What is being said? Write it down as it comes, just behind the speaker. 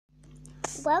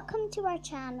welcome to our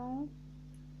channel.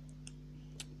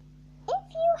 If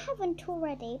you haven't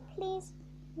already, please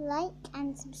like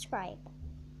and subscribe.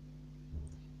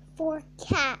 For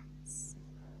cats,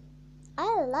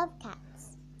 I love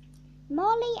cats.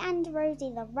 Molly and Rosie,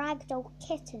 the ragdoll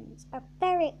kittens, are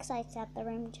very excited at their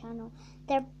own channel.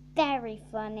 They're very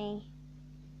funny,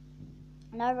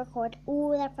 and I record all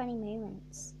their funny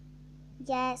moments.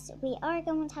 Yes, we are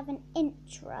going to have an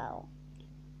intro.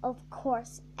 Of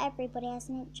course, everybody has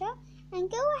an intro.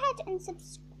 And go ahead and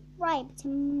subscribe to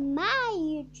my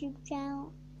YouTube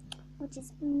channel, which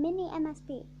is Mini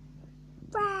MSP.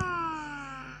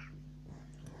 Rah!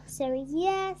 So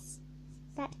yes,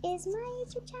 that is my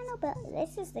YouTube channel, but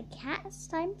this is the cat's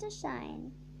time to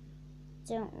shine.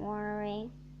 Don't worry.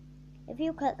 If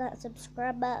you click that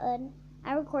subscribe button,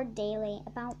 I record daily,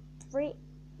 about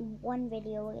one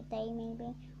video a day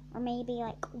maybe, or maybe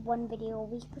like one video a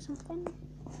week or something.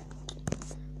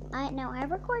 I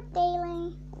record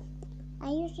daily. I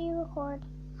usually record,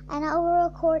 and I will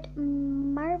record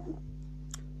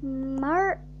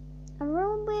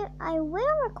I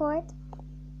will record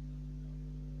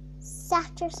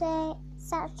Saturday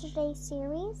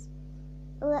series.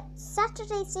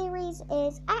 Saturday series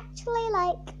is actually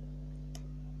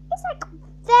it's like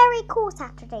very cool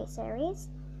Saturday series.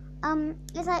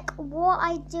 It's like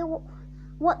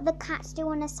what the cats do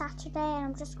on a Saturday, and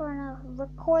I'm just going to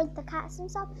record the cats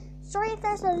and stuff. Sorry if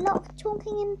there's a lot of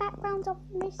talking in the background of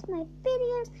most of my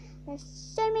videos. There's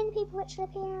so many people which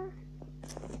live here.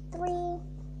 3.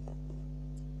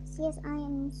 Yes, I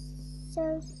am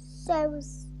so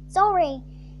sorry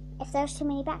if there's too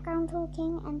many background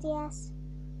talking. And yes,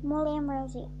 Molly and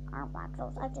Rosie are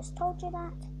ragdolls. I just told you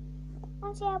that.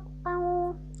 And yeah,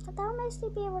 they'll mostly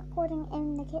be recording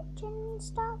in the kitchen and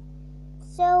stuff.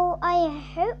 So I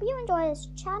hope you enjoy this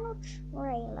channel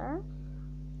trailer.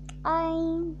 I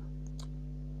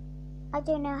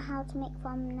don't know how to make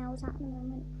thumbnails at the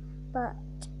moment, but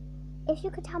if you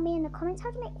could tell me in the comments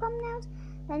how to make thumbnails,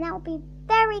 then that would be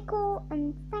very cool.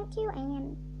 And thank you,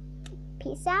 and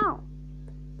peace out.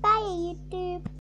 Bye, YouTube.